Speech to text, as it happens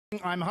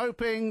I'm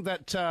hoping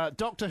that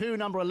Doctor Who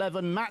number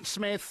 11, Matt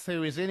Smith,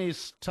 who is in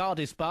his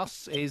TARDIS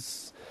bus,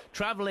 is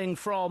travelling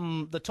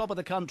from the top of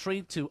the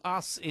country to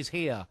us, is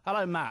here.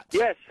 Hello, Matt.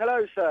 Yes,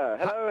 hello, sir.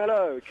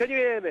 Hello. Can you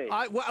hear me?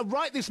 Well,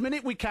 right this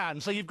minute we can.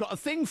 So you've got a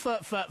thing for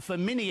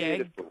mini egg.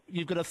 Beautiful.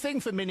 You've got a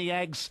thing for mini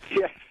eggs.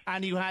 Yes.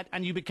 And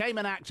you became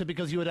an actor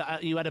because you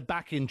had a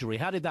back injury.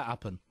 How did that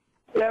happen?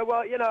 Yeah,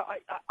 well, you know,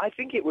 I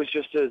think it was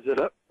just as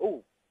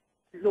oh,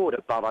 Lord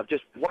above, I've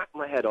just whacked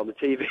my head on the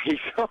TV.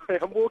 Sorry,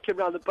 I'm walking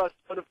around the bus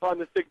trying to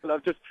find the signal.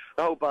 The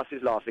whole bus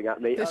is laughing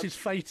at me. This is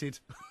fated.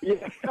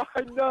 Yeah,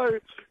 I know.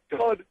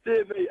 God,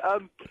 dear me.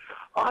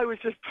 I was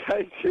just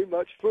playing too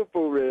much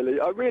football, really.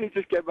 I really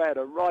just gave my head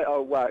a right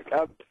old whack.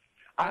 Yeah,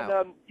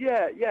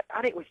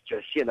 and it was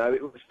just, you know,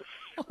 it was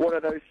one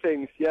of those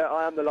things. Yeah,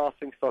 I am the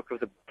laughing stock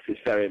of the bus.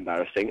 It's very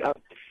embarrassing.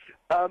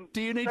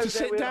 Do you need to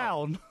sit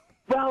down?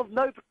 Well,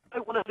 no, but I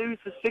don't want to lose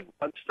the signal.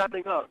 I'm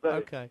standing up.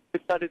 Okay.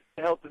 That is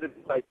the help of the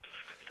way.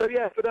 So,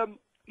 yeah, but,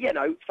 you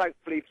know,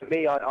 thankfully for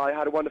me, I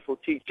had a wonderful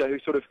teacher who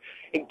sort of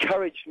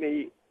encouraged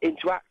me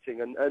into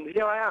acting, and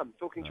here I am,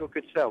 talking to your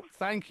good self.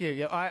 Thank you.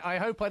 Yeah, I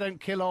hope I don't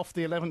kill off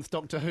the 11th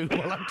Doctor Who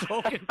while I'm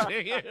talking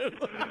to you.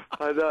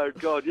 I know,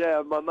 God,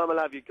 yeah, my mum will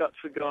have your guts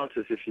for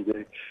garters if you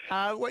do.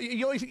 Well,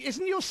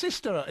 isn't your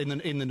sister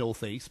in the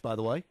northeast, by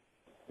the way?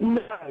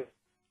 No.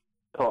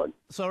 God.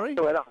 Sorry?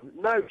 No,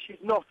 she's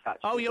not,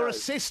 actually. Oh, your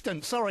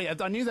assistant. Sorry,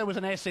 I knew there was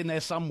an S in there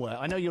somewhere.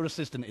 I know your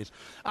assistant is.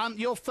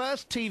 Your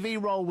first TV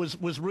role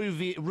was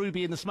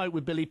Ruby in the Smoke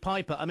with Billy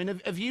Piper. I mean,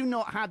 have you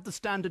not had the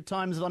standard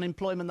times of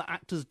unemployment that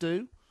actors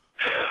do?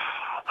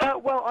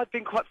 Well, I've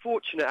been quite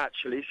fortunate,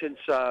 actually, since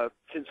I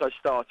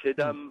started.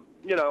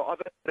 You know, I've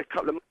had a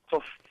couple of months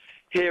off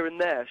here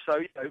and there. So,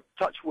 you know,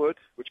 touch wood,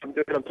 which I'm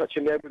doing. I'm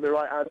touching the egg with my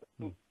right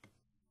hand.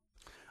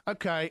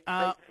 Okay.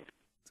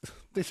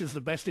 This is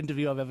the best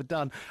interview I've ever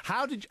done.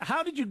 How did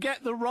you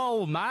get the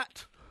role,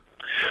 Matt?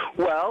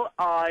 Well,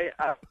 I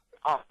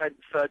went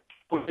for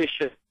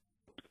auditions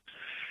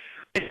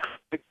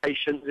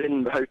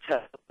in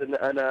hotels, and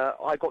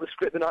I got the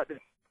script the night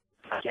before.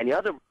 Like any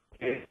other,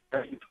 you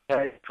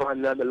try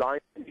and learn the line,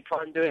 and you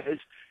try and do it as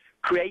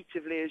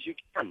creatively as you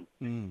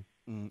can.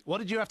 What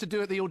did you have to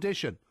do at the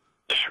audition?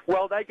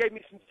 Well, they gave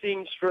me some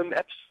scenes from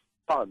episode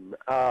 1,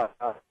 a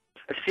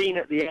scene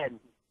at the end.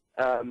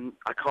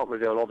 I can't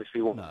reveal,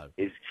 obviously, what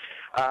it is.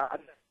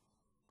 And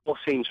more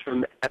scenes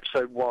from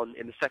episode 1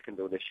 in the second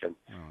audition.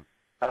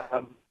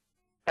 Right.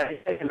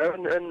 You know,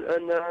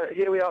 and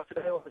here we are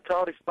today on the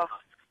TARDIS bus.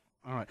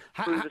 All right.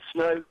 Through the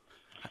snow.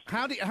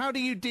 How do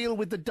you deal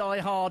with the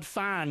die-hard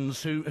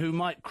fans who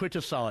might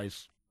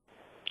criticise?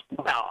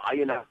 Well,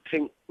 you know, I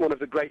think one of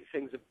the great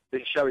things of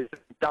this show is that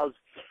it does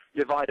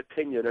divide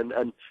opinion,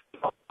 and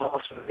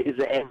part of it is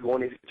that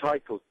everyone is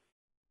entitled.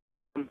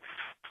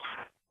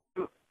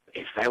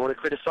 If they want to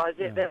criticise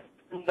it, then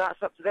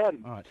that's up to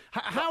them. All right.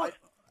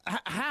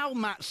 How,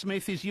 Matt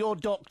Smith, is your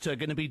Doctor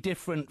going to be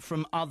different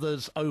from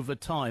others over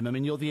time? I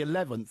mean, you're the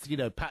 11th, you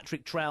know,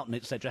 Patrick Troughton,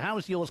 etc. How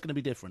is yours going to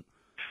be different?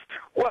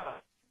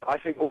 Well, I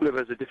think all of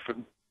us are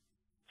different.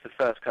 It's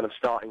the first kind of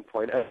starting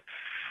point. There's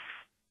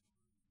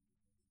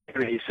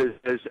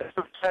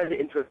turn it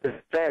into a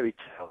fairy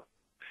tale.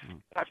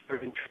 That's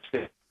very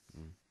interesting.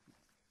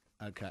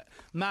 Okay.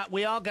 Matt,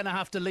 we are going to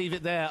have to leave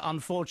it there,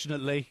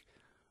 unfortunately.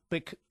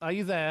 Are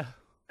you there?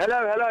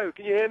 Hello,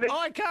 can you hear me? Oh,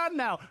 I can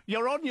now.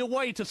 You're on your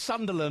way to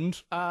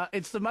Sunderland.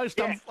 It's the most...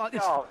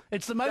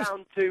 it's the most...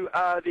 Down to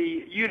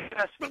the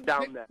university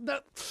down there.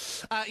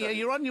 Yeah,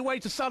 you're on your way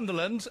to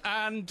Sunderland,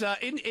 and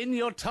in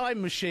your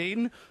time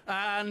machine,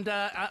 and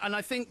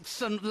I think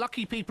some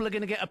lucky people are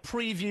going to get a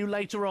preview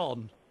later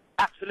on.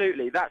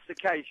 Absolutely, that's the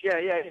case.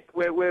 Yeah.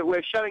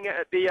 We're showing it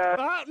at the...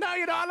 No,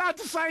 you're not allowed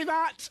to say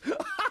that!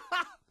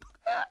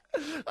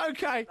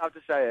 Okay. How to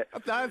say it?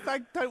 No,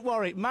 don't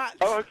worry, Matt.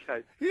 Oh,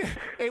 okay. Yeah,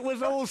 it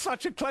was all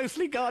such a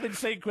closely guarded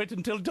secret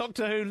until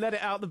Doctor Who let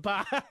it out the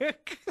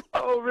bag.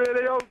 Oh,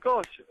 really? Oh,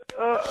 gosh.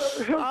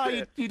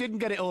 You didn't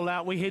get it all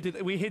out. We hid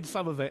it. We hid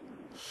some of it.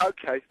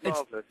 Okay,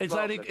 marvellous. It's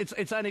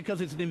only because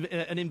it's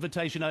an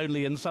invitation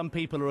only, and some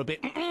people are a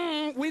bit.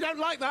 We don't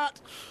like that.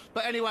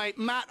 But anyway,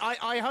 Matt,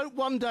 I hope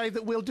one day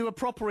that we'll do a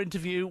proper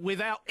interview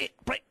without it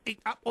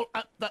breaking up all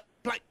at the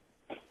plate.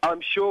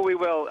 I'm sure we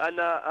will, and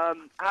I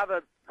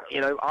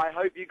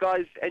hope you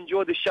guys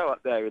enjoy the show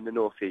up there in the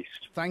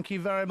northeast. Thank you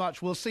very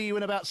much. We'll see you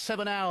in about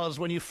 7 hours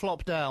when you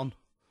flop down.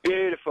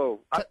 Beautiful.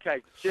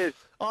 Okay, cheers.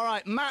 All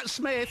right, Matt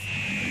Smith,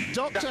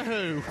 Doctor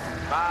Who.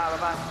 Bye.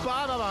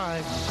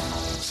 Bye.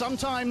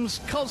 Sometimes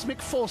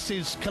cosmic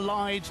forces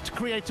collide to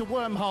create a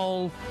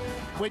wormhole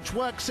which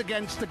works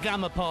against the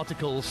gamma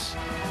particles.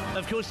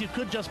 Of course, you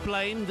could just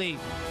blame the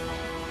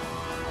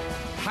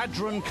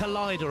Hadron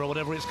Collider or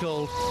whatever it's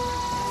called.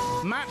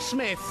 Matt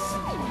Smith.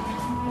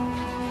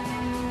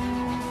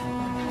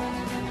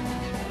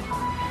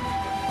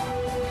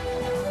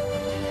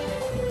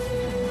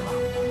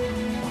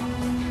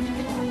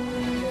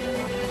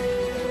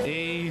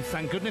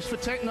 Thank goodness for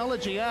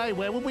technology, eh?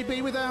 Where would we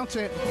be without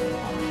it?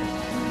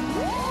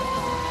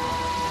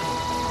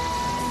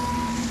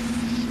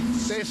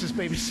 This is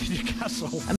BBC Newcastle.